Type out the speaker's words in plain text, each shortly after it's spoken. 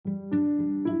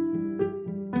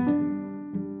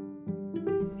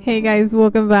Hey guys,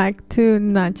 welcome back to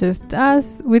Not Just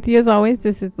Us. With you as always,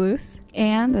 this is Luz.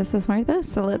 And this is Martha,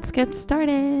 so let's get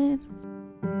started.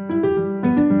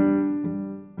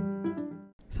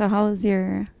 So how was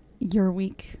your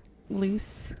week,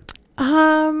 Luz?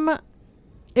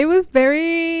 It was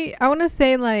very, I want to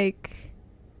say like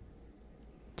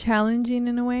challenging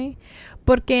in a way.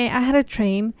 Porque I had to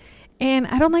train and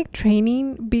I don't like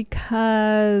training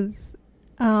because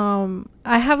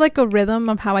I have like a rhythm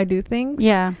of how I do things.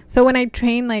 Yeah. So when I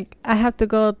train, like I have to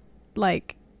go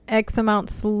like X amount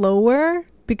slower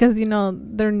because, you know,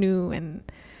 they're new and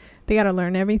they got to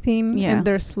learn everything. Yeah. And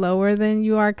they're slower than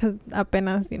you are because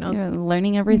apenas, you know. You're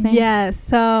learning everything? Yes.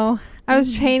 So I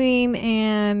was training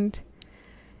and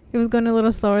it was going a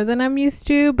little slower than I'm used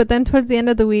to. But then towards the end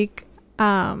of the week,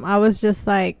 I was just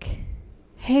like,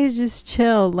 hey, just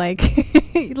chill. Like,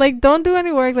 like don't do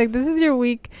any work. Like this is your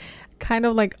week kind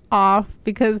of like off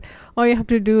because all you have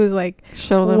to do is like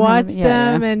show them, watch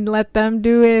them and let them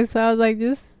do it. So I was like,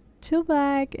 just chill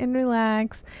back and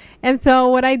relax. And so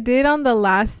what I did on the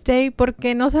last day,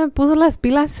 porque no se me puso las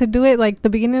pilas to do it like the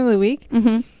beginning of the week,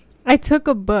 I took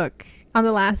a book on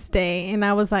the last day and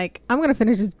I was like, I'm gonna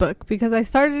finish this book because I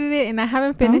started it and I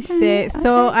haven't finished it.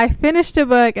 So I finished the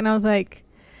book and I was like,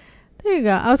 there you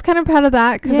go. I was kind of proud of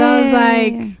that because I was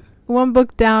like, one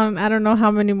book down. I don't know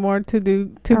how many more to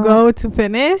go to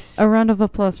finish. A round of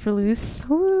applause for Luz.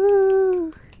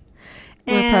 Woo.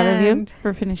 We're proud of you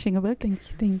for finishing a book.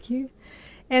 Thank you.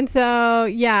 And so,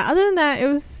 yeah, other than that, it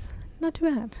was not too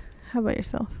bad. How about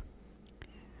yourself?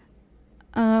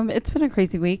 It's been a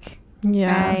crazy week.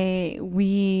 Yeah.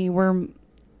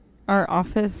 Our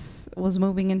office was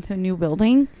moving into a new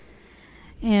building.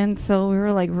 And so we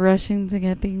were like rushing to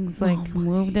get things like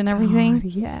moved and everything.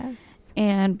 God, yes.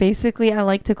 And basically, I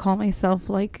like to call myself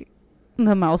like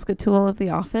the mouse tool of the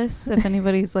office. If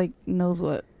anybody's like knows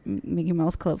what Mickey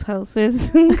Mouse Clubhouse is.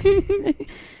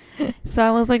 So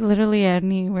I was like literally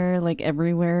anywhere, like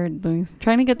everywhere,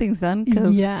 trying to get things done.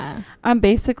 Cause I'm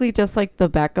basically just like the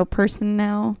backup person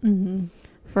now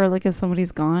for like if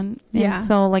somebody's gone. Yeah. And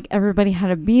so like everybody had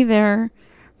to be there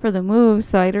for the move,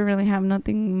 so I didn't really have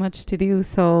nothing much to do,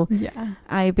 so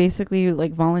I basically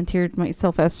like volunteered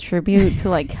myself as tribute to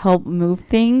like help move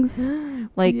things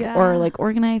like or like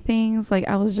organize things. Like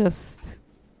I was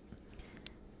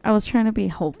trying to be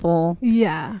helpful.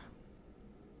 Did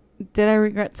I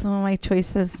regret some of my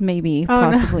choices? Maybe,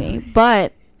 possibly. No.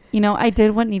 But you know, I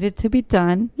did what needed to be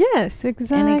done. Yes,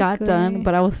 exactly. And it got done,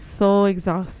 but I was so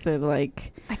exhausted.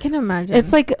 Like I can imagine.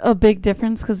 It's like a big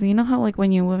difference because you know how like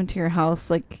when you move into your house,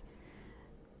 like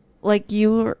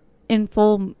you're in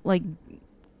full like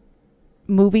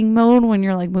moving mode when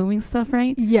you're like moving stuff,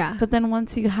 right? Yeah. But then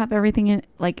once you have everything in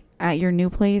like at your new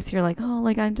place, you're like, oh,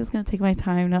 like I'm just gonna take my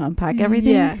time to unpack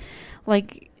everything. Yeah.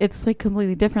 Like it's like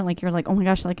completely different. Like you're like, oh my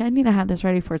gosh, like I need to have this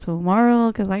ready for tomorrow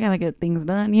because I gotta get things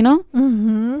done, you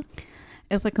know?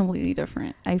 It's like completely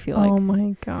different, I feel like. Oh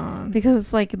my god.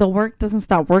 Because like the work doesn't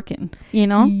stop working, you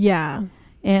know? Yeah.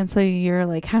 And so you're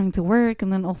like having to work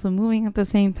and then also moving at the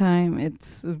same time.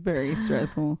 It's very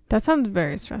stressful. That sounds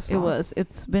very stressful.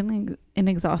 It's been an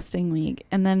exhausting week.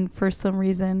 And then for some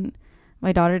reason,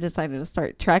 my daughter decided to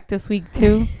start track this week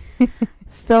too.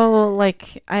 So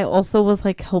like I also was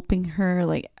like helping her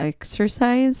like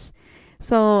exercise.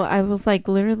 So I was like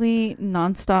literally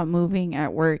nonstop moving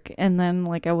at work. And then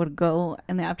like I would go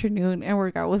in the afternoon and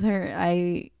work out with her.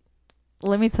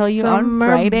 Let me tell you, on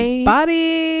Friday,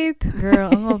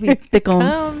 girl, I'm gonna be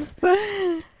thickums.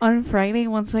 On Friday,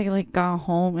 once I like got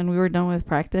home and we were done with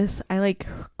practice, I like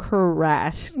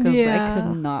crashed because I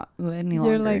could not move any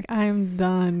longer. You're like, I'm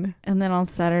done. And then on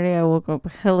Saturday, I woke up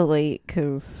hella late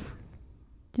because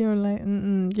you're like,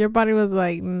 your body was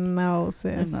like, no,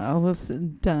 sis. And I was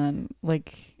done.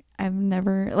 Like I've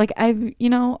never, like I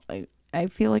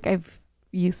feel like I've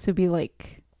used to be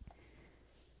like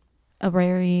a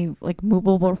very like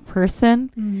movable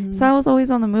person, so I was always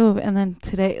on the move. And then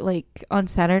today, like on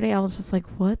Saturday, I was just like,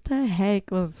 what the heck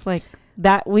was like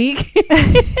that week?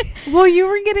 Well, you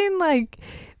were getting like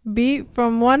beat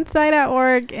from one side at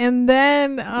work and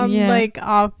then like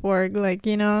off work, like,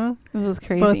 you know, it was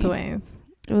crazy both ways.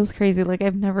 It was crazy. Like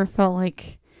I've never felt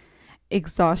like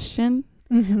exhaustion.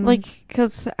 Like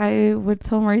because I would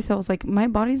tell Marisa, I was like, my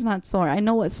body's not sore. I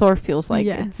know what sore feels like.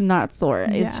 It's not sore.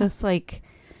 It's just like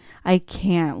I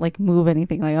can't like move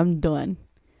anything. Like I'm done.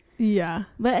 Yeah.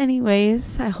 But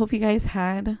anyways, I hope you guys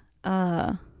had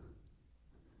an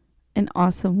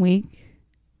awesome week.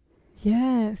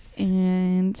 Yes.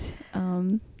 And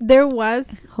there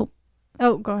was hope.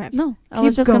 Oh, go ahead. No, I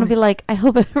was just gonna be like, I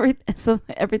hope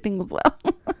everything was well.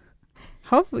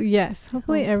 Hopefully, yes.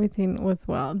 Hopefully everything was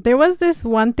well. There was this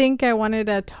one thing I wanted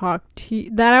to talk to you,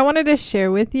 that I wanted to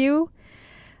share with you.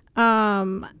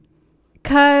 Cause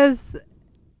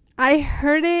I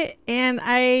heard it and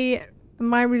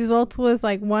my results was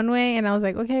like one way, and I was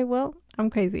like, okay, well, I'm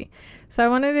crazy. So I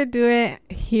wanted to do it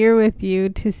here with you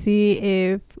to see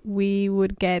if we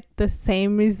would get the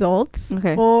same results,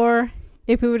 or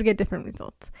if we would get different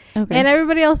results. Okay. And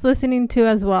everybody else listening to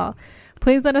as well.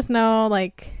 Please let us know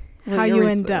like how you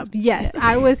end up. Yes. Yeah.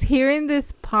 I was hearing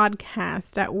this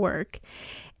podcast at work,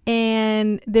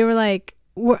 and they were like,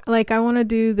 I want to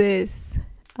do this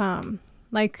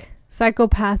like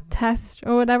psychopath test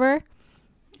or whatever.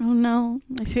 Oh no.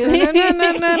 No.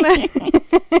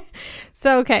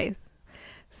 So okay.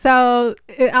 So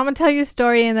I'm gonna tell you a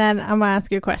story, and then I'm gonna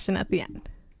ask you a question at the end.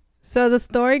 So the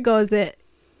story goes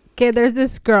there's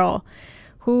this girl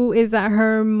who is at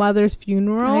her mother's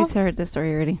funeral. I heard this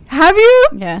story already. Have you?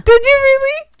 Yeah. Did you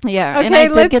really? Yeah. Okay, and I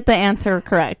did get the answer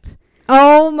correct.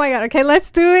 Oh my god. Okay, let's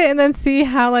do it and then see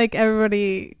how like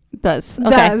everybody does.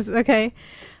 Okay.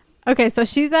 Okay, so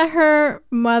she's at her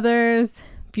mother's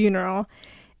funeral,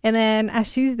 and then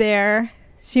as she's there,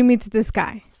 she meets this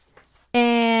guy.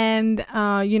 And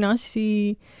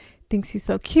she thinks he's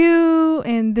so cute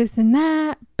and this and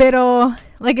that, pero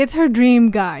like it's her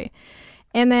dream guy.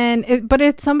 And then but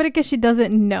it's somebody that she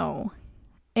doesn't know,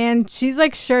 and she's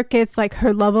like sure it's like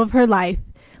her love of her life,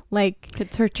 like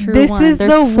it's her true this one. Is They're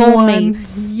the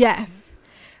soulmates. One. Yes,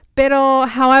 pero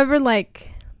however, like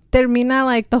termina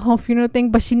like the whole funeral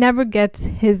thing, but she never gets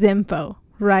his info,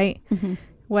 right? Mm-hmm.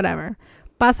 Whatever.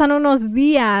 Pasan unos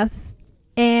días,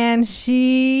 and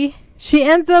she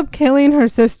ends up killing her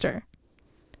sister.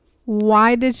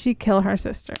 Why did she kill her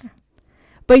sister?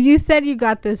 But you said you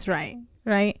got this right?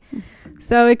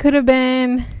 So it could have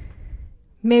been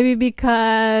maybe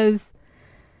because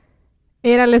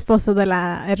era el esposo de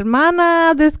la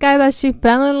hermana, this guy that she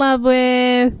fell in love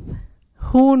with.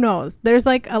 Who knows? There's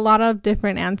like a lot of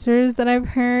different answers that I've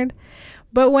heard.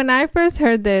 But when I first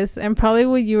heard this, and probably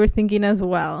what you were thinking as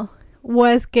well,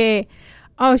 was que,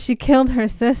 oh, she killed her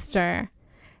sister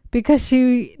because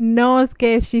she knows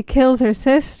que if she kills her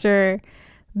sister,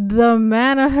 the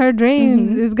man of her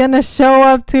dreams is gonna show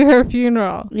up to her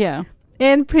funeral. Yeah.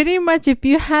 And pretty much if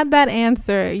you had that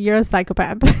answer, you're a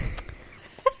psychopath.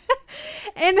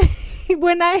 And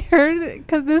when I heard,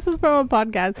 because this was from a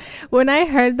podcast, when I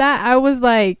heard that, I was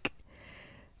like,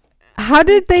 how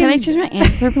did they... Can I choose my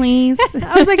answer, please?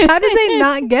 I was like, how did they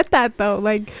not get that, though?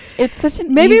 Like, it's such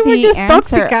an maybe easy we're just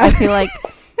answer. toxica. I feel like...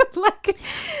 Like,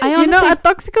 I honestly, a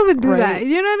toxica would do that.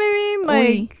 You know what I mean?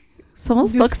 Like...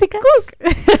 Somos tóxicas.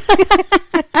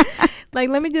 Like,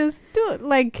 let me just do it.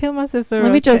 Like, kill my sister.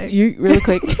 Let me just eat really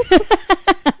quick.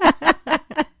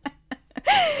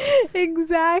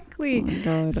 Exactly. Oh my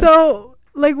God. So,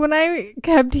 like, when I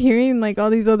kept hearing like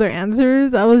all these other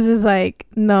answers, I was just like,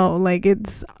 no, like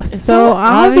it's so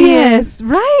obvious.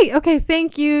 Right? Okay.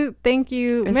 Thank you.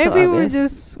 It's maybe so we're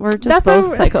just both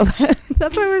psychopaths.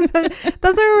 That's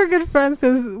why we're good friends,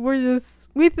 because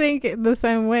we think the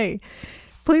same way.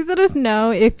 Please let us know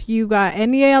if you got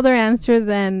any other answer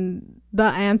than the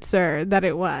answer that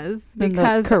it was.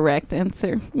 Because the correct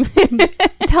answer.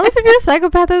 Tell us if you're a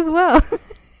psychopath as well.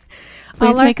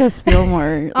 Please make us feel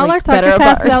more all like, our better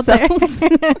about psychopaths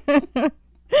out there.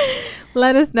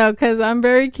 Let us know, because I'm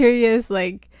very curious.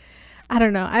 Like, I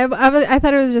don't know. I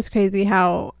thought it was just crazy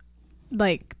how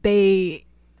like they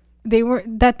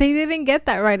didn't get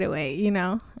that right away. You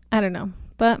know, I don't know,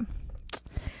 but.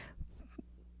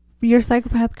 Your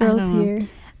psychopath girls here.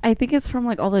 I think it's from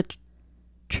like all the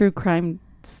true crime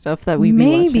stuff that we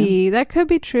maybe that could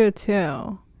be true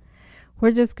too. We're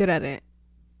just good at it.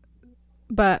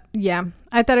 But yeah,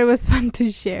 I thought it was fun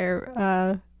to share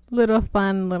a little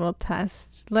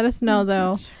test. Let us know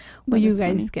though what you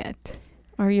guys get.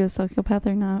 Are you a psychopath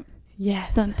or not?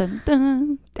 Yes. Dun, dun,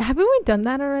 dun. Haven't we done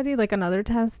that already? Like another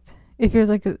test? If you're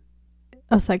like a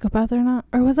psychopath or not?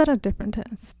 Or was that a different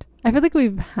test? I feel like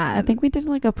we've had... I think we did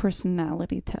like a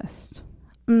personality test.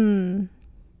 Either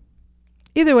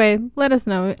way, let us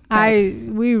know.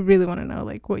 We really want to know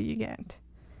like what you get.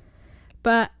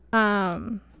 But what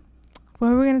are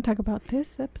we going to talk about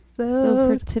this episode? So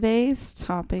for today's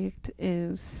topic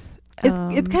is... It's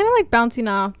kind of like bouncing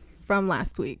off from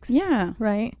last week's. Yeah.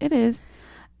 Right? It is.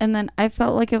 And then I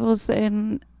felt like it was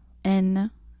an or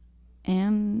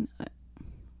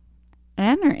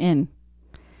in?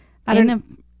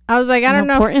 I was like, I don't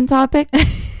know. Important topic.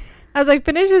 I was like,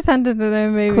 finish your sentence and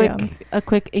then maybe a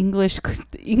quick English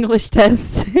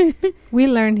test. We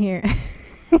learn here.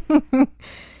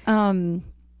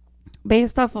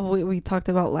 based off of what we talked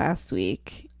about last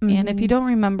week. And if you don't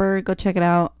remember, go check it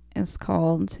out. It's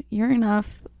called You're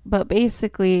Enough. But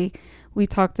basically, we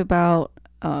talked about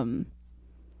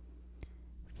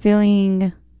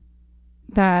feeling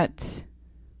that,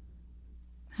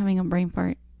 having a brain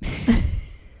fart.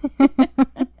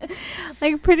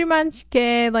 Like pretty much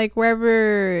get like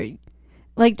wherever,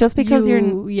 like just because you're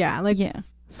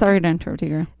sorry to interrupt you,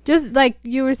 girl. Just like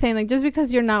you were saying, like just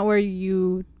because you're not where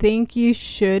you think you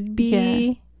should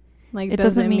be, like it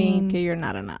doesn't mean you're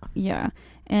not enough. Yeah.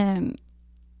 And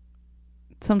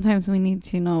sometimes we need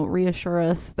to reassure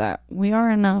us that we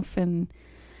are enough, and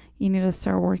you need to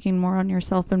start working more on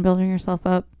yourself and building yourself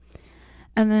up.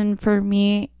 And then for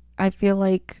me, I feel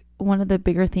like one of the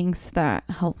bigger things that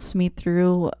helps me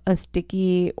through a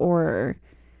sticky or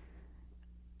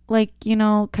like,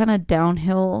 kind of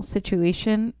downhill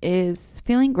situation is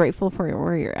feeling grateful for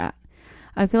where you're at.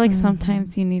 I feel like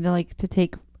sometimes you need to like to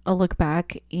take a look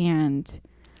back and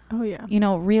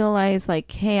realize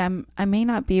like, hey, I may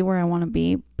not be where I want to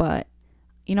be, but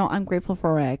I'm grateful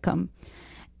for where I come.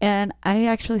 And I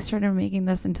actually started making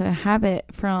this into a habit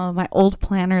from my old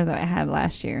planner that I had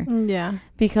last year. Yeah.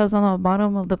 Because on the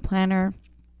bottom of the planner,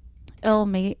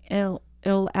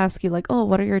 it'll ask you like, oh,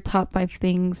 what are your top 5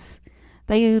 things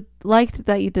that you liked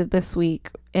that you did this week?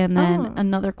 And then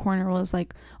another corner was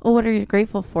like, oh, what are you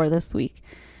grateful for this week?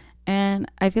 And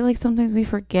I feel like sometimes we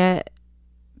forget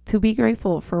to be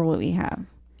grateful for what we have.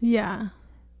 Yeah.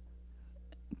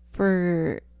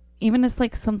 For even it's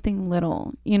like something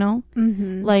little,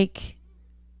 Mm-hmm. like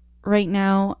right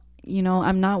now,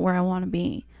 I'm not where I want to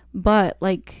be. But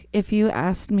like if you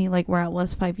asked me like where I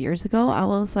was 5 years ago, I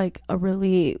was like a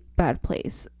really bad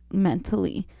place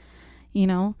mentally,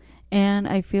 and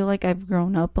I feel like I've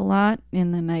grown up a lot.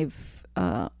 And then I've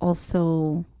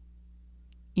also,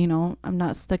 I'm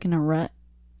not stuck in a rut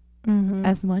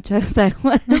as much as I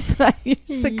was 5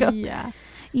 years ago. Yeah.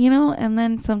 And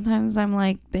then sometimes I'm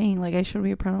like, dang, like I should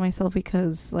be proud of myself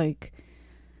because like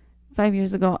 5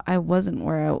 years ago, I wasn't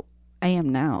where I am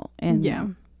now. And yeah,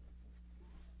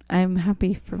 I'm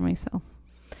happy for myself.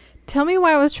 Tell me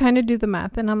why I was trying to do the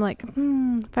math. And I'm like,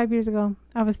 5 years ago,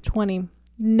 I was 20.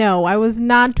 No, I was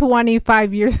not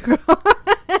 25 years ago.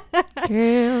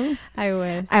 Girl. I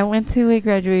wish. I went to a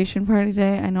graduation party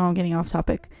today. I know I'm getting off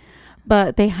topic.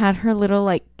 But they had her little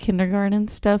like kindergarten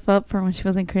stuff up from when she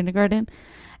was in kindergarten.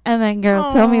 And then,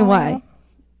 girl, tell me why.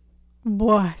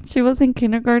 What? She was in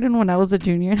kindergarten when I was a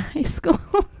junior in high school.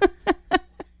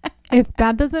 If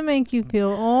that doesn't make you feel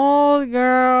old,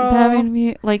 girl. That made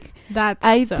me like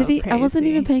I wasn't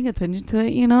even paying attention to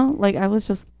it, like I was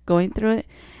just going through it.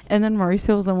 And then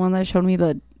Mauricio was the one that showed me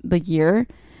the year.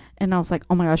 And I was like,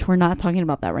 oh my gosh, we're not talking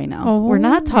about that right now. Oh, we're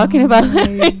not talking about that.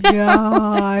 Oh my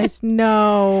gosh,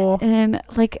 no. And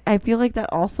like, I feel like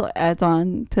that also adds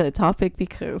on to the topic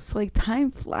because like time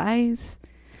flies,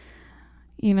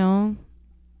 and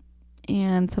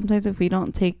sometimes if we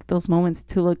don't take those moments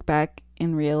to look back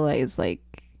and realize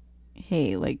like,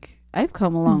 hey, like I've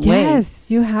come a long way.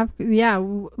 Yes, you have. Yeah.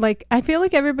 Like I feel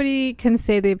like everybody can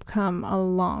say they've come a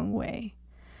long way.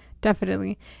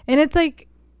 Definitely. And it's like,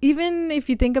 even if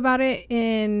you think about it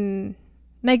in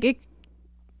like it,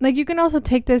 like you can also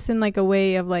take this in like a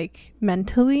way of like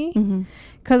mentally,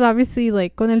 because obviously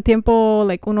like con el tiempo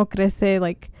like uno crece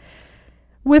like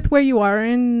with where you are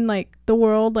in like the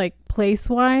world like place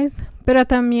wise, pero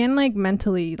también like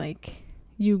mentally like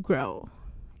you grow,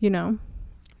 so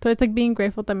it's like being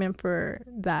grateful también for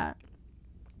that,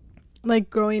 like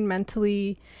growing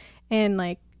mentally, and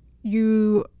like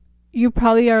you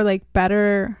probably are like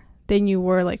better than you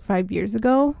were like 5 years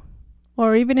ago,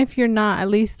 or even if you're not, at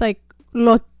least like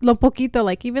lo poquito,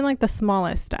 like even like the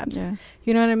smallest steps. Yeah.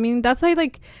 You know what I mean? That's why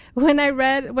like when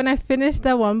I finished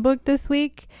that one book this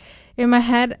week, in my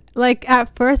head, like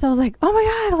at first I was like, oh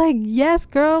my god, like yes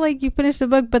girl, like you finished the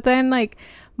book, but then like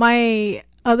my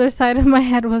other side of my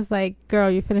head was like, girl,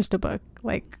 you finished a book,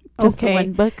 like just okay,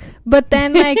 one book. but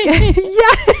then like yeah,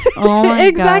 oh my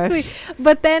exactly gosh.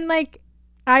 But then like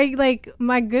I like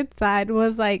my good side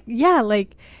was like, yeah,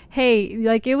 like hey,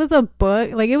 like it was a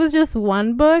book, like it was just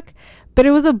one book, but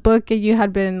it was a book that you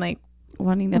had been like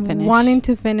wanting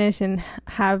to finish and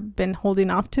have been holding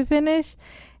off to finish.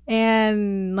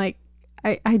 And like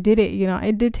I did it,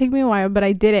 it did take me a while, but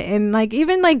I did it. And like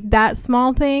even like that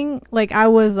small thing, like I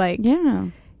was like, yeah,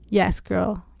 yes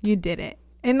girl, you did it.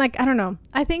 And like I don't know,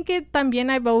 I think it también,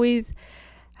 I've always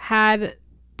had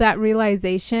that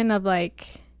realization of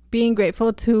like being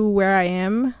grateful to where I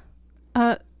am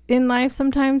in life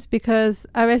sometimes, because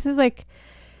a veces like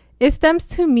it stems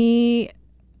to me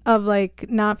of like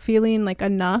not feeling like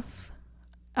enough,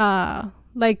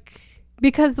 like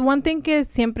because one thing is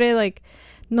siempre like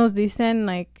nos dicen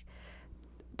like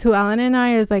to Alan and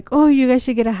I is like, oh, you guys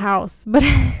should get a house,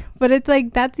 but it's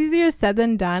like that's easier said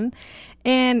than done.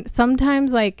 And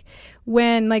sometimes like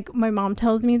when like my mom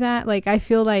tells me that, like I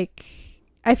feel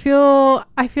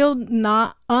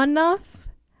not enough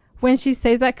when she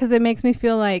says that, because it makes me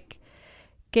feel like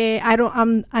I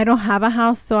don't have a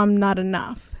house, so I'm not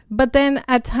enough. But then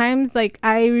at times like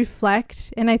I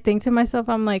reflect and I think to myself,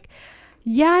 I'm like,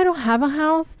 yeah, I don't have a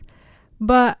house,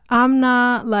 but I'm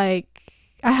not like,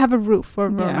 I have a roof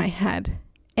over my head.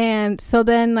 And so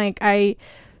then like I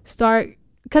start,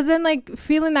 because then like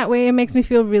feeling that way, it makes me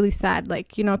feel really sad,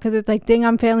 like, you know, because it's like, dang,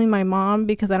 I'm failing my mom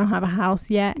because I don't have a house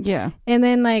yet. Yeah. And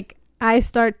then like I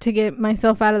start to get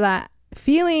myself out of that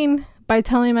feeling by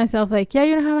telling myself like, yeah,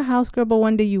 you don't have a house, girl, but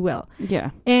one day you will. Yeah.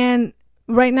 And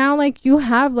right now, like, you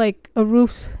have like a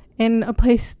roof and a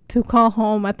place to call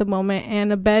home at the moment,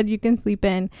 and a bed you can sleep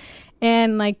in,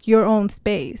 and like your own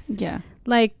space. Yeah.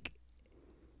 Like,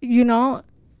 you know,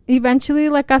 eventually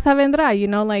la casa vendrá, you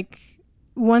know, like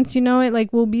once you know it,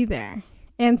 like we'll be there.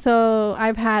 And so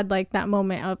I've had like that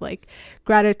moment of like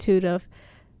gratitude of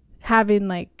having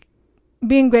like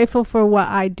being grateful for what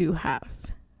I do have.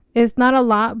 It's not a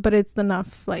lot, but it's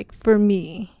enough like for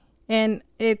me. And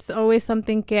it's always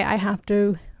something that I have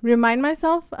to remind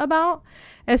myself about,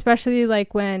 especially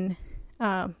like when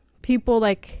people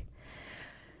like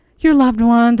your loved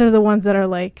ones are the ones that are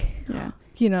like, yeah,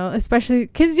 you know, especially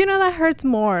because, you know, that hurts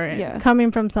more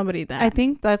coming from somebody that. I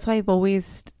think that's why I've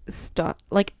always stopped.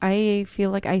 Like, I feel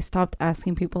like I stopped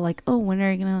asking people like, oh, when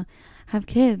are you going to have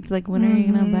kids? Like, when are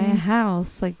you going to buy a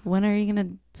house? Like, when are you going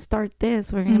to start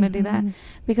this? When are you going to do that?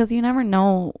 Because you never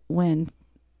know when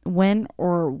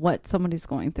or what somebody's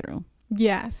going through.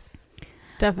 Yes,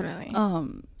 definitely.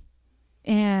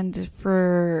 And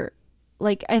for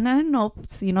like, and I don't know,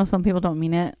 you know, some people don't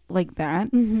mean it like that,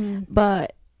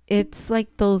 but it's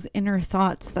like those inner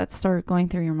thoughts that start going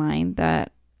through your mind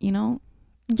that, you know.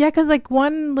 Yeah, because like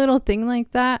one little thing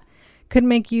like that could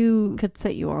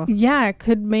set you off. Yeah, it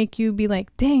could make you be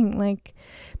like, dang, like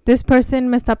this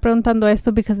person me está preguntando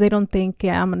esto because they don't think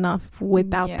I'm enough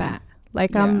without that.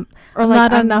 Like I'm or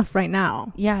like not enough right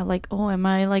now. Yeah, like, oh, am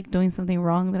I like doing something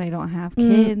wrong that I don't have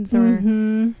kids? Or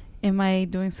am I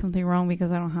doing something wrong because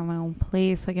I don't have my own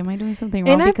place? Like, am I doing something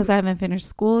wrong because I haven't finished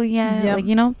school yet? Like,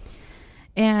 you know?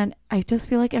 And I just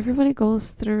feel like everybody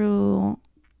goes through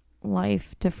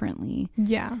life differently.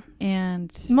 Yeah.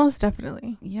 And most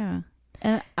definitely. Yeah.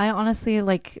 And I honestly,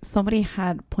 like, somebody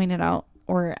had pointed out,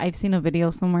 or I've seen a video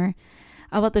somewhere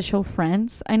about the show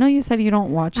Friends. I know you said you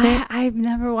don't watch it. I've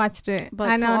never watched it. But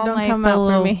I know, don't come out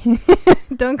for me.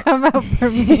 Don't come out for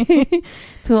me.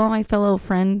 To all my fellow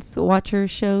Friends watcher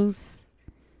shows,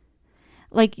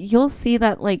 like, you'll see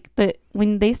that, like,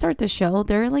 when they start the show,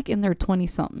 they're, like, in their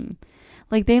 20-something.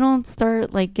 Like, they don't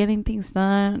start, like, getting things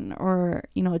done or,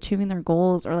 you know, achieving their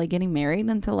goals or, like, getting married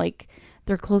until, like,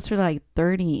 they're closer to, like,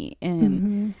 30.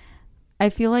 And I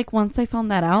feel like once I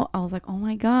found that out, I was like, oh,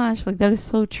 my gosh, like, that is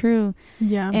so true.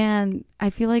 Yeah. And I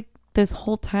feel like this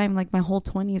whole time, like, my whole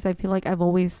 20s, I feel like I've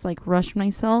always, like, rushed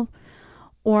myself,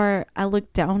 or I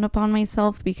looked down upon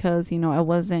myself because, you know, I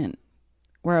wasn't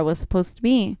where I was supposed to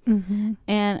be.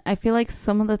 And I feel like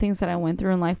some of the things that I went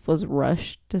through in life was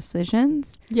rushed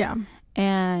decisions. Yeah.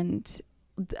 And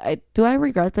do I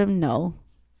regret them? No,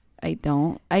 I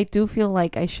don't. I do feel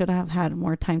like I should have had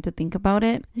more time to think about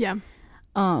it. Yeah.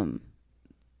 But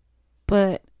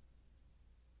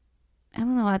I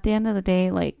don't know. At the end of the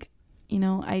day, like, you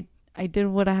know, I did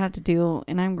what I had to do,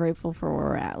 and I'm grateful for where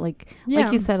we're at. Like,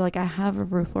 like you said, like, I have a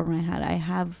roof over my head. I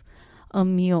have a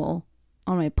meal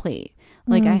on my plate.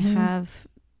 Like, I have,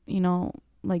 you know,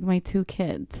 like, my 2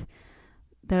 kids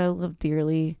that I love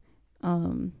dearly.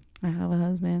 I have a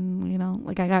husband, you know,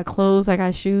 like, I got clothes, I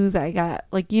got shoes, I got,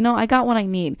 like, you know, I got what I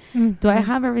need. Do I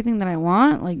have everything that I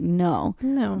want? Like, no.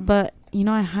 But, you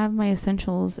know, I have my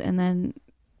essentials, and then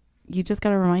you just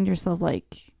got to remind yourself,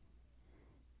 like,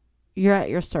 you're at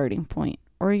your starting point,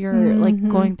 or you're like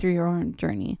going through your own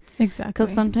journey. Exactly.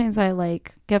 Because sometimes I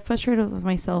like get frustrated with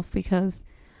myself because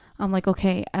I'm like,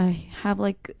 okay, I have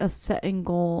like a set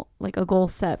goal, like a goal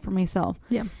set for myself.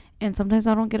 Yeah. And sometimes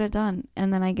I don't get it done,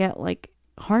 and then I get like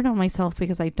hard on myself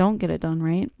because I don't get it done,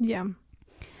 right? Yeah.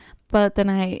 But then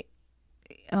I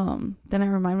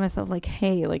remind myself, like,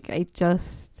 hey, like, I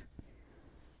just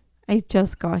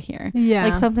got here. Yeah.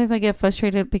 Like, sometimes I get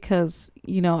frustrated because,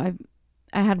 you know,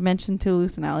 I had mentioned to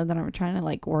Luce and Allie that I'm trying to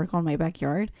like work on my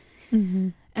backyard.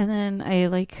 And then I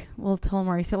like will tell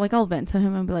Mauricio, like, I'll vent to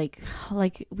him and be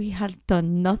like we had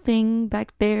done nothing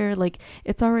back there, like,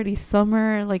 it's already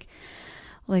summer, like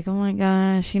oh my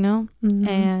gosh, you know.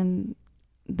 And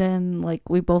then like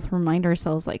we both remind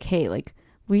ourselves like, hey, like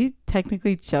we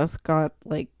technically just got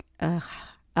like a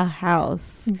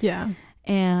house. Yeah.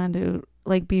 And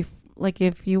like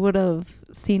if you would have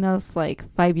seen us like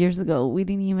 5 years ago, we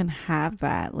didn't even have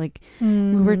that. Like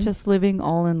we were just living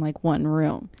all in like one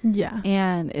room. Yeah.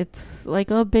 And it's like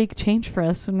a big change for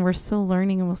us, and we're still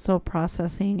learning and we're still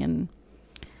processing and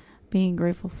being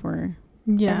grateful for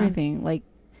everything. Like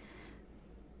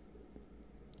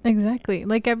exactly.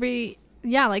 Like every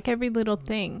little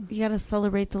thing. You gotta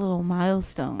celebrate the little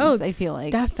milestones. I feel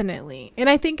like definitely. And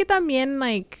I think it también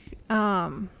like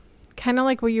kind of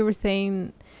like what you were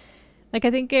saying. Like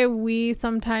I think we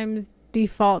sometimes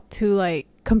default to like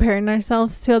comparing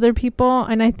ourselves to other people,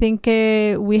 and I think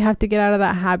we have to get out of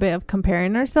that habit of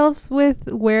comparing ourselves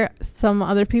with where some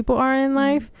other people are in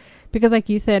life, because like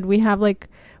you said,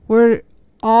 we're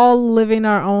all living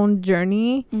our own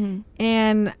journey,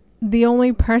 and the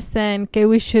only person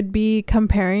we should be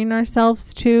comparing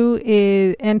ourselves to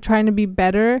is and trying to be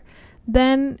better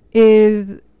than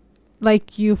is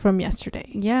like you from yesterday.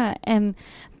 Yeah. And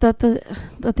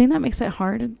the thing that makes it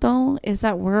hard though is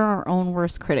that we're our own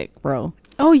worst critic, bro.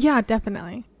 Oh yeah,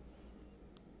 definitely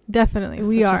It's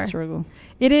we such are a struggle.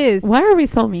 It is. Why are we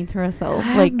so mean to ourselves?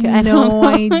 I Like have no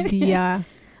idea.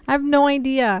 I have no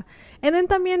idea. And then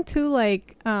también too,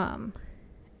 like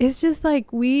it's just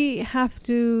like we have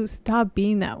to stop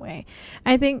being that way.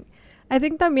 I think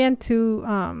también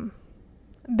too,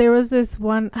 there was this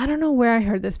one, I don't know where I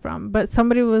heard this from, but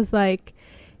somebody was like,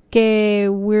 que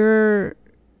we're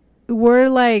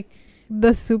like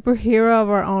the superhero of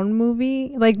our own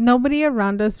movie. Like nobody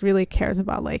around us really cares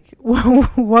about like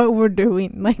what we're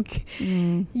doing. Like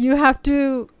you have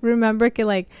to remember que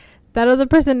like that other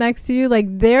person next to you, like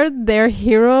they're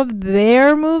hero of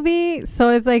their movie. So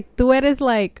it's like tú eres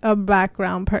like a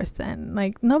background person.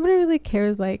 Like nobody really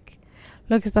cares like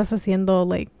lo que estás haciendo,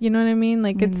 like, you know what I mean?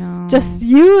 Like it's just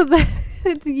you.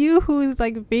 It's you who's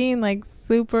like being like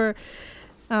super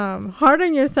hard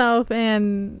on yourself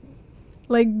and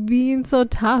like being so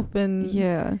tough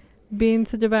and being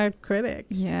such a bad critic.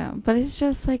 Yeah, but it's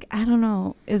just like, I don't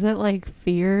know, is it like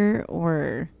fear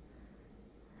or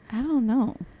I don't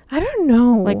know.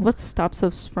 Like what stops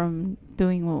us from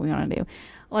doing what we want to do?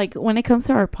 Like when it comes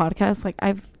to our podcast, like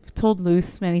I've told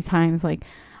Luce many times, like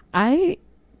I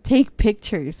take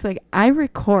pictures, like I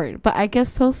record, but I get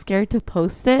so scared to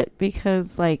post it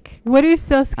because like, what are you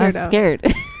so scared of? I'm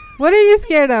scared. What are you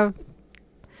scared of?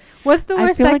 What's the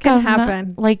worst that can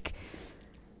happen? Like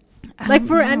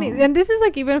for any, and this is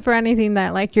like even for anything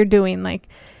that like you're doing, like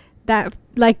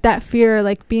that fear,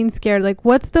 like being scared, like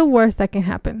what's the worst that can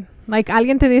happen? Like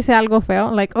alguien te dice algo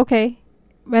feo, like okay,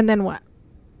 and then what?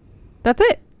 That's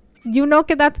it. You know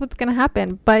que that's what's gonna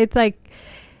happen, but it's like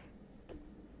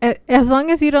as long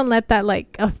as you don't let that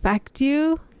like affect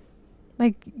you,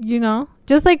 like, you know,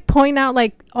 just like point out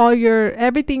like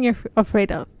everything you're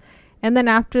afraid of, and then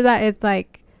after that it's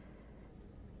like,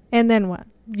 and then what?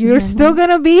 You're still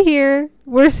gonna be here.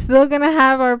 We're still gonna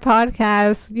have our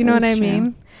podcast. You know what I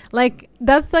mean? Like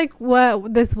that's like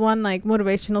what this one like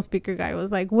motivational speaker guy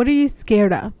was like, what are you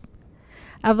scared of?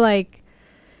 Of like,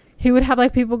 he would have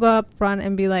like people go up front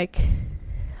and be like,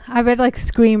 I bet like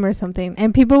scream or something,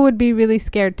 and people would be really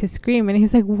scared to scream, and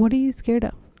he's like, what are you scared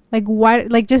of? Like why?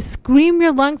 Like just scream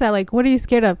your lungs out. Like what are you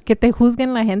scared of? Que te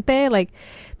juzguen la gente? Like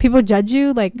people judge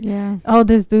you? Like oh,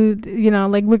 this dude, you know,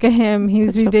 like look at him,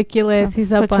 he's ridiculous,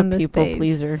 he's up on the people stage,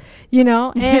 pleaser, you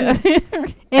know. And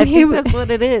and that's what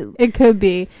it is. It could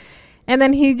be. And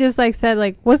then he just like said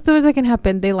like, what's the worst that can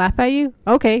happen? They laugh at you,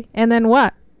 okay, and then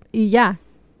what? Yeah,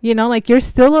 you know, like you're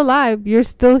still alive, you're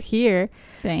still here.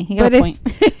 Dang, he got a point.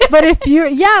 But if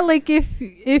you're like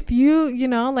if you, you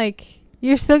know, like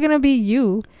you're still gonna be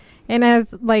you, and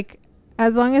as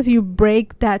long as you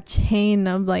break that chain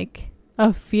of like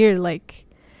of fear, like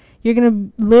you're gonna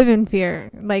live in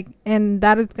fear, like, and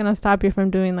that is gonna stop you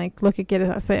from doing like lo que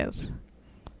quieres hacer.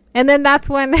 And then that's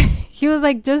when he was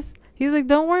like, he's like,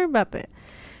 don't worry about that.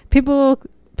 People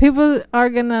are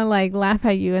gonna like laugh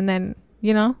at you, and then,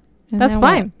 you know, and that's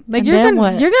fine. What? Like you're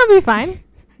gonna be fine.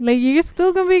 Like you're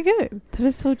still gonna be good. That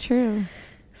is so true.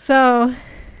 So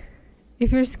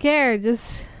if you're scared,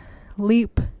 just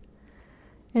leap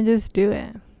and just do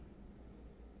it.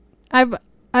 I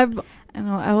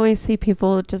know I always see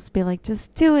people just be like,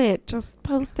 just do it, just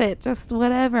post it, just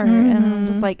whatever. And I'm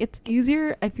just like, it's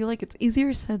easier. I feel like it's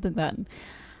easier said than done.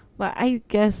 But I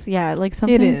guess, yeah, like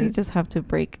sometimes you just have to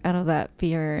break out of that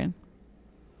fear.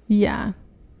 Yeah.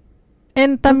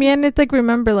 And también it's like,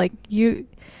 remember, like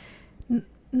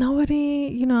nobody,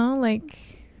 you know, like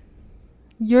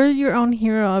you're your own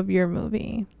hero of your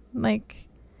movie. Like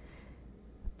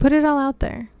put it all out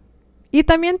there. Y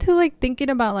también too, like, thinking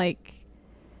about, like,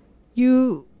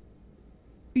 you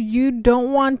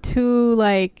don't want to,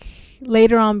 like,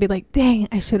 later on be like, dang,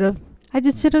 I just should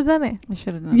have done it. I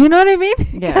should have done it. You know what I mean?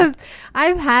 Yeah. Because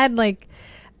I've had, like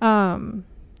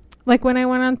when I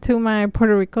went on to my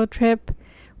Puerto Rico trip,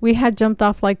 we had jumped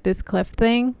off, like, this cliff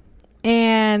thing.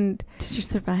 And did you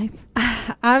survive?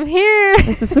 I'm here.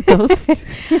 Is this a ghost?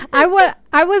 I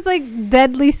was, like,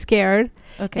 deadly scared.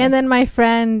 Okay. And then my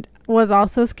friend was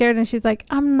also scared, and she's like,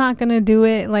 I'm not gonna do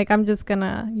it. Like, I'm just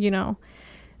gonna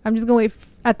wait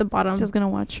at the bottom. Just gonna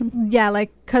watch them. Yeah,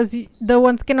 like, because the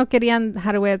ones que no querían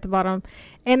had to wait at the bottom.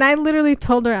 And I literally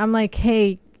told her, I'm like,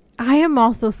 hey, I am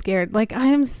also scared. Like, I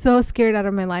am so scared out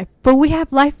of my life. But we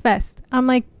have Life Fest. I'm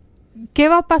like, ¿qué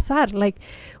va a pasar? Like,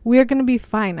 we're going to be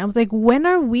fine. I was like, when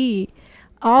are we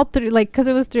all three? Like, because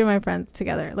it was three of my friends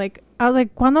together. Like, I was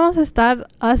like, ¿cuándo vamos a estar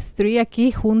us three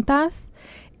aquí juntas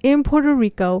in Puerto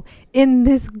Rico in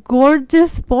this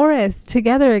gorgeous forest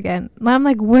together again? And I'm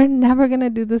like, we're never going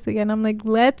to do this again. I'm like,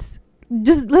 let's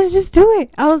just do it.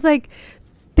 I was like,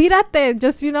 tírate,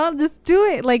 just do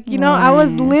it. Like, I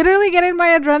was literally getting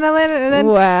my adrenaline, and then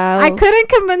I couldn't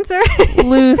convince her.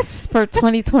 Loose for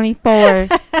 2024.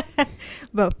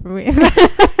 But for me.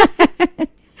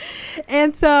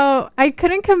 And so I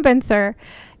couldn't convince her.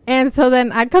 And so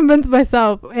then I convinced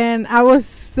myself, and I was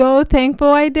so thankful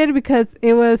I did, because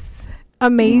it was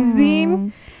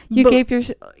amazing. You gave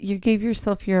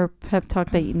yourself your pep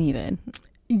talk that you needed.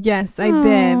 Yes, I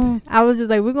did. I was just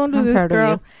like, we're going to do this,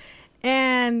 girl.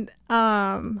 And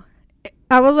I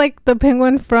was like the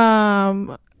penguin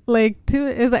from, like,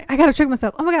 it's like, I gotta trick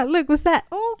myself. Oh my god, look, what's that?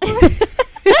 Oh.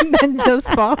 And then just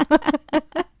fall.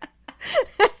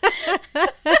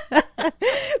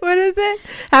 What is it?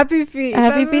 Happy Feet.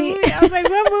 Happy Feet. I was like,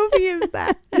 what movie is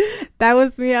that? That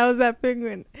was me. I was that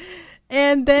penguin.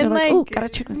 And then, you're like, oh, gotta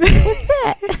trick myself. What's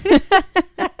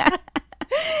that?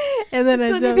 And then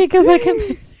I jumped. Because I can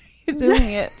picture you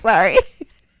doing it. Sorry.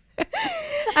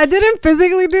 I didn't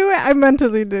physically do it. I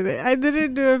mentally did it. I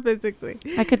didn't do it physically.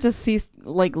 I could just see,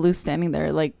 like, Lou standing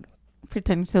there, like,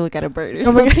 pretending to look at a bird or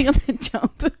something on the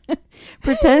jump.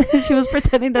 She was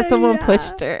pretending that someone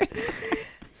pushed her.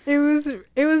 It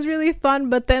was really fun.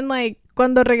 But then, like,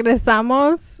 cuando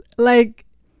regresamos, like,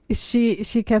 she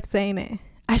kept saying it.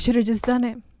 I should have just done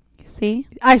it. See?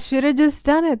 I should have just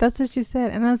done it. That's what she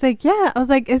said. And I was like, yeah. I was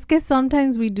like, it's que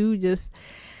sometimes we do just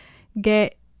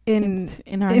get in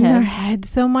our head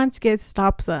so much, it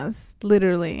stops us,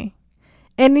 literally.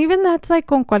 And even that's, like,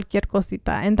 con cualquier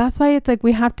cosita. And that's why it's like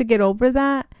we have to get over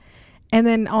that. And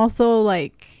then also,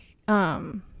 like,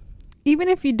 even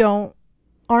if you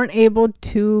aren't able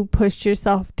to push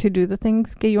yourself to do the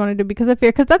things that you want to do because of fear,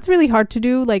 because that's really hard to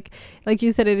do. Like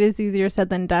you said, it is easier said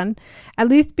than done. At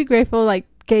least be grateful, like,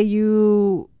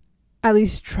 you at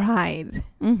least tried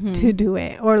to do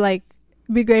it, or, like,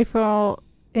 be grateful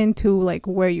into, like,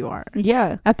 where you are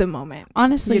at the moment,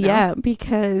 honestly. Yeah,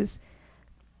 because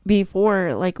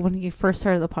before, like, when you first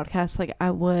started the podcast, like,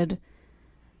 I would,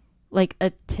 like,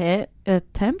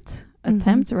 attempt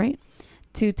right,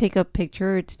 to take a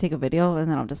picture or to take a video,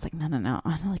 and then I'm just like, no,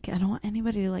 I don't want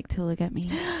anybody to, like, to look at me.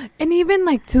 And even,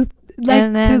 like, to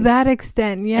that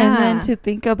extent, and then to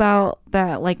think about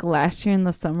that, like, last year in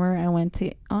the summer I went to,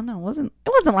 it wasn't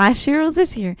last year, it was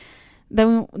this year,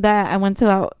 that I went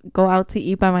to go out to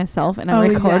eat by myself, and I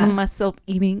recorded myself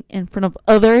eating in front of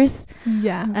others.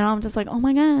 Yeah. And I'm just like, oh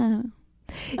my god.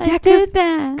 I did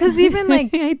that. Because even, like,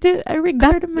 I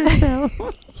recorded myself.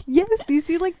 Yes, you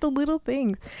see, like, the little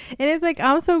things. And it's like,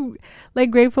 I'm so, like,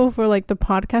 grateful for, like, the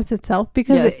podcast itself,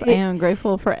 because yes, I am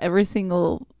grateful for every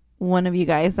single one of you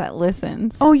guys that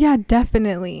listens. Oh yeah,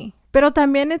 definitely. Pero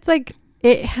también it's like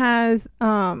it has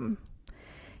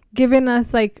given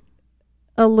us, like,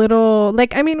 a little,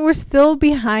 like, I mean, we're still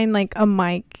behind, like, a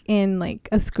mic in, like,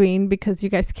 a screen because you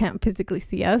guys can't physically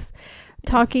see us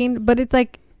talking. But it's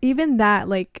like, even that,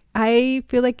 like, I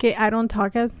feel like I don't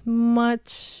talk as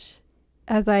much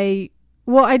as I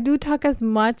do talk as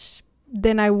much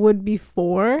than I would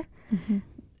before.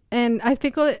 And I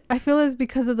feel it's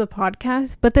because of the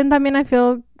podcast. But then también I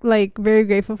feel, like, very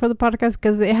grateful for the podcast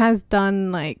because it has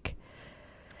done, like,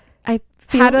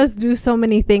 had us do so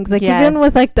many things, like, even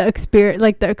with, like, the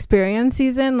experience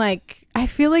season, like, I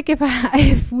feel like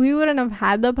if we wouldn't have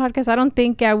had the podcast, I don't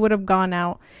think I would have gone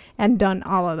out and done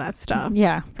all of that stuff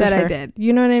that I did.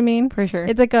 You know what I mean? For sure.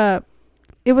 It's like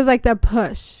it was like that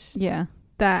push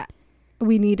that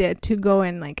we needed to go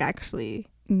and, like, actually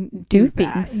do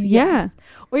things. Yeah.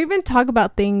 Or even talk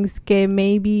about things that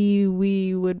maybe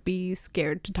we would be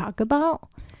scared to talk about.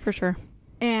 For sure.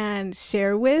 And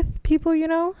share with people, you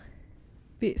know?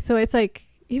 So it's like,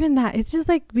 even that, it's just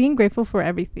like being grateful for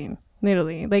everything,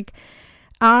 literally. Like,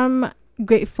 I'm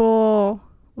grateful,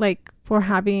 like, for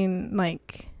having,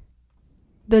 like,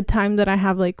 the time that I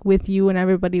have, like, with you and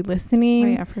everybody listening. Oh,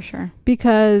 yeah, for sure.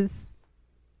 Because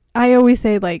I always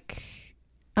say, like,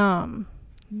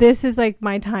 this is, like,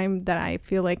 my time that I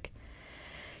feel like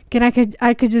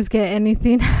I could just get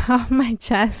anything off my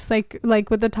chest, like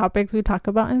with the topics we talk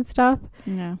about and stuff.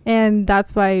 Yeah. And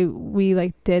that's why we,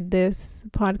 like, did this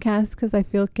podcast, because I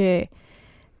feel like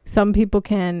some people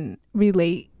can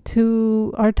relate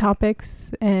to our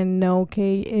topics and know,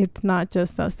 okay, it's not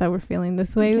just us that we're feeling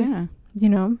this way. Yeah. You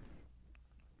know,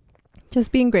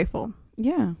 just being grateful.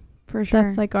 Yeah, for sure.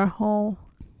 That's like our whole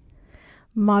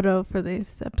motto for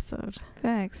this episode.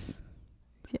 Facts.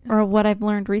 Yes. Or what I've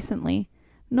learned recently.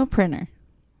 No printer.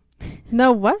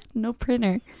 No what? No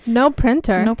printer. No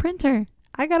printer. No printer.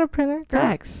 I got a printer.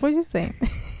 Facts. What you saying?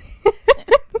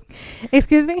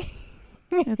 Excuse me?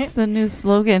 It's the new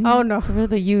slogan. Oh, no. For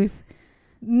the youth.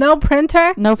 No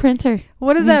printer? No printer.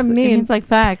 What does that mean? It means like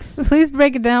facts. Please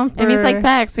break it down. It means like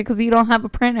facts because you don't have a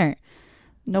printer.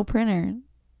 No printer.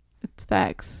 It's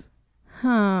facts.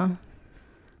 Huh.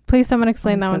 Please someone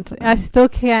explain that one. I still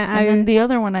can't. And then the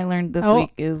other one I learned this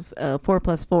week is 4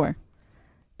 + 4.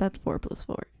 That's 4 +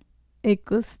 4.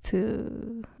 Equals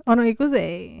 2. Oh, no, equals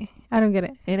 8. I don't get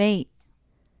it. It 8.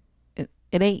 It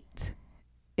 8.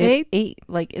 8? 8.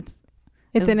 Like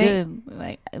It's an good. 8.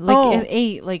 Like it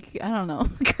 8. Like, I don't know.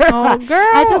 Girl, girl.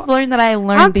 I just learned that I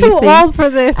learned I'm these too things. old for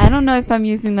this. I don't know if I'm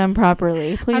using them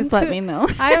properly. Please let me know.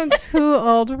 I am too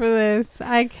old for this.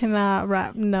 I cannot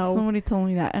rap. No. Somebody told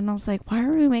me that, and I was like, "Why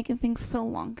are we making things so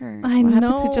longer? I what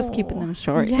know. happened to just keeping them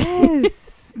short?"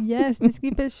 Yes, yes. Just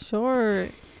keep it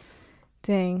short.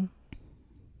 Dang.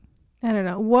 I don't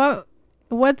know.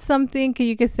 What's something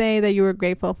you could say that you were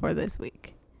grateful for this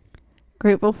week?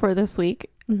 Grateful for this week,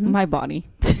 Mm-hmm. my body.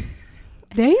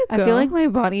 There you go. I feel like my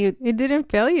body. It didn't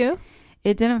fail you.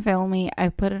 It didn't fail me. I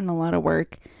put in a lot of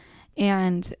work,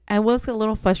 and I was a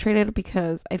little frustrated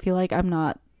because I feel like I'm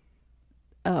not.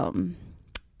 ¿Cómo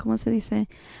se dice?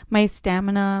 My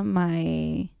stamina,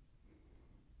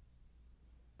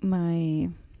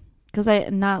 because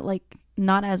I'm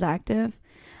not as active.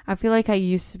 I feel like I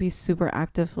used to be super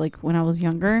active like when I was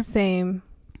younger. Same.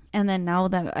 And then now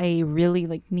that I really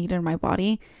like needed my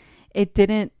body, it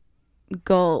didn't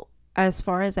go as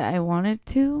far as I wanted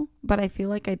to, but I feel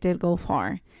like I did go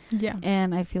far. Yeah.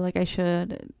 And I feel like I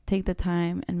should take the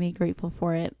time and be grateful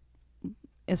for it,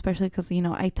 especially because,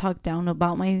 I talk down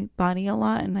about my body a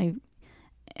lot, and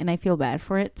I feel bad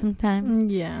for it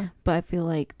sometimes. Yeah. But I feel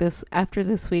like after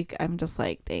this week, I'm just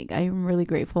like, dang, I'm really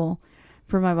grateful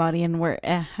for my body and where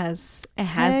it has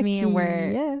me, and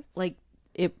where like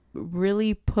it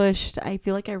really pushed. I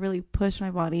feel like I really pushed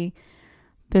my body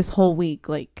this whole week.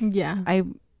 Like, yeah.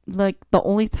 Like the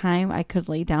only time I could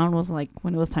lay down was like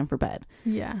when it was time for bed.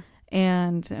 Yeah.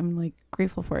 And I'm like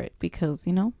grateful for it because,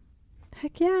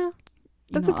 heck yeah.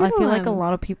 That's a good I feel like a one.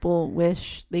 lot of people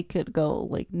wish they could go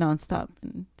like nonstop,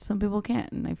 and some people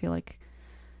can't. And I feel like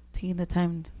taking the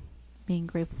time, being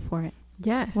grateful for it.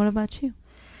 Yes. What about you?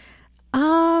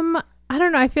 I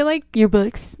don't know. I feel like Your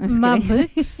books. my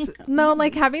books. No,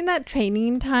 like having that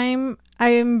training time, I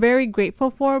am very grateful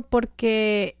for,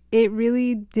 porque it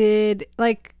really did,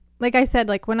 like I said,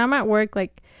 like when I'm at work,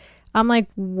 like I'm like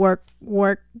work,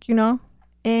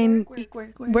 and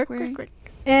work,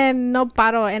 and no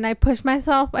paro, and I push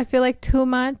myself. I feel like too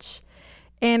much,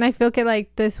 and I feel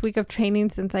like this week of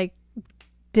training, since I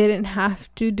didn't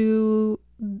have to do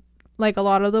like a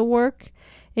lot of the work,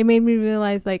 it made me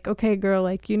realize, like, okay, girl,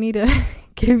 like you need to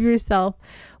give yourself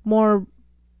more,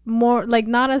 like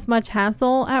not as much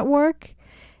hassle at work,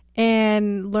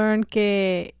 and learn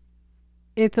que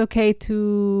it's okay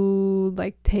to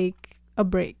like take a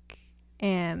break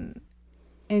and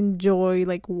enjoy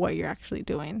like what you're actually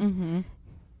doing. Mm-hmm.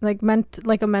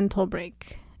 like a mental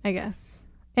break, I guess.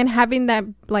 And having that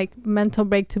like mental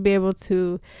break to be able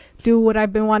to do what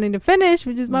I've been wanting to finish,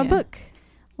 which is my book.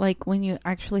 Like when you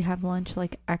actually have lunch,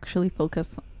 like actually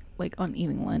focus like on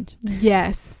eating lunch.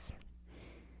 Yes,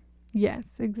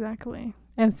 exactly.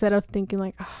 Instead of thinking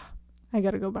like, I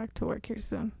gotta go back to work here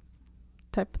soon,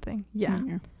 type of thing. Yeah.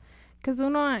 Because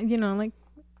like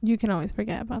you can always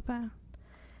forget about that.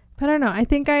 But I don't know. I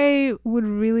think I would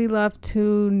really love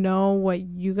to know what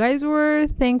you guys were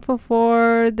thankful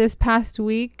for this past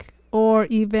week, or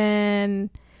even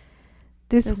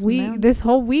this week, this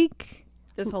whole week,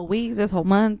 this whole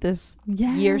month, this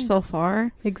year so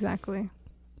far. Exactly.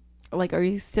 Like, are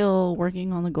you still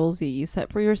working on the goals that you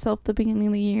set for yourself at the beginning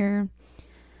of the year?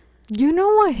 You know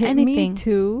what hit me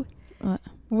too? What?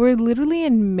 We're literally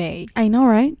in May. I know,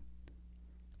 right?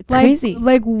 It's crazy.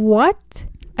 Like what?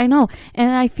 I know.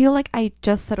 And I feel like I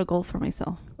just set a goal for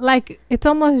myself. Like it's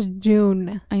almost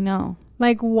June. I know.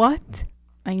 Like what?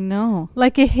 I know.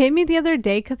 Like it hit me the other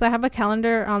day because I have a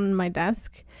calendar on my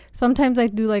desk. Sometimes I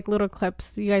do like little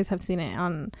clips. You guys have seen it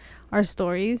on our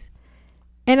stories.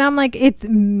 And I'm like, it's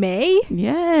May?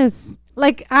 Yes.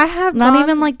 Like I have not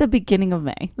even like the beginning of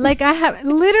May. Like I have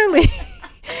literally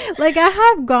like I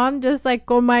have gone just like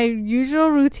on my usual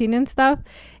routine and stuff.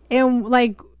 And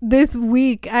like this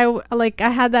week I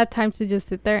had that time to just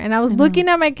sit there and I was looking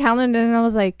at my calendar and I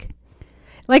was like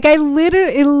it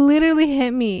literally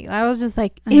hit me. I was just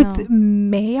like, it's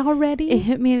May already. It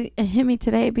hit me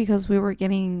today because we were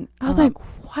getting I was like,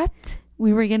 what?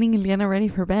 We were getting Ileana ready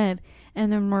for bed. And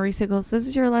then Marisa goes, this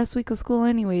is your last week of school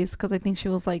anyways. Because I think she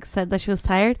was like, said that she was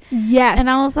tired. Yes. And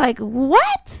I was like,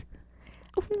 what?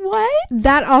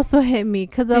 That also hit me.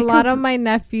 Because a lot of my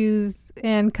nephews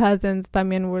and cousins,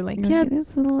 también were like, yeah,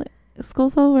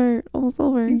 school's over. Almost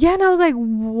over. Yeah. And I was like,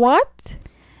 what?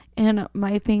 And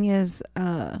my thing is,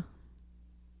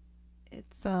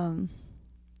 it's,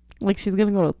 like she's going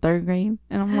to go to 3rd grade.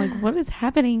 And I'm like, what is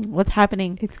happening? What's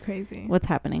happening? It's crazy. What's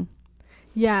happening?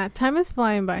 Yeah, time is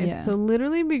flying by. Yeah. So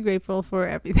literally be grateful for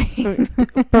everything.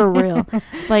 For real.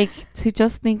 Like to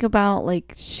just think about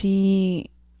like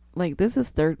this is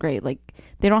 3rd grade. Like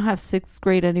they don't have 6th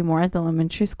grade anymore at the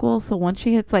elementary school. So once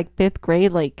she hits like 5th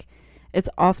grade, like it's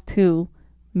off to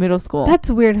middle school. That's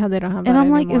weird how they don't have that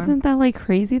anymore. And I'm like, isn't that like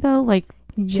crazy though? Like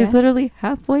she's literally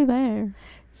halfway there.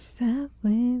 She's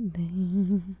halfway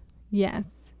there. Yes.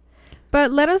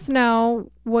 But let us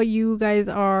know what you guys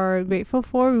are grateful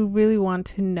for. We really want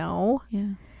to know.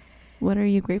 Yeah. What are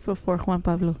you grateful for, Juan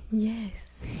Pablo?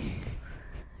 Yes.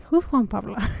 Who's Juan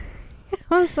Pablo?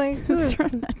 I was like, who's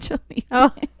naturally?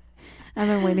 Oh. I've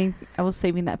been waiting. I was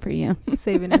saving that for you.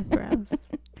 Saving it for us.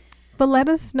 But let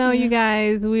us know, you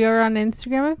guys. We are on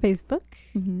Instagram and Facebook.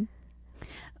 Mm-hmm.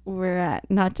 We're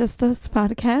at Not Just Us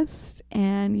Podcast.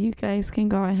 And you guys can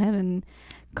go ahead and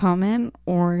comment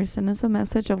or send us a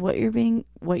message of what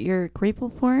you're grateful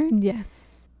for.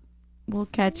 Yes. We'll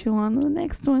catch you on the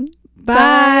next one.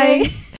 Bye.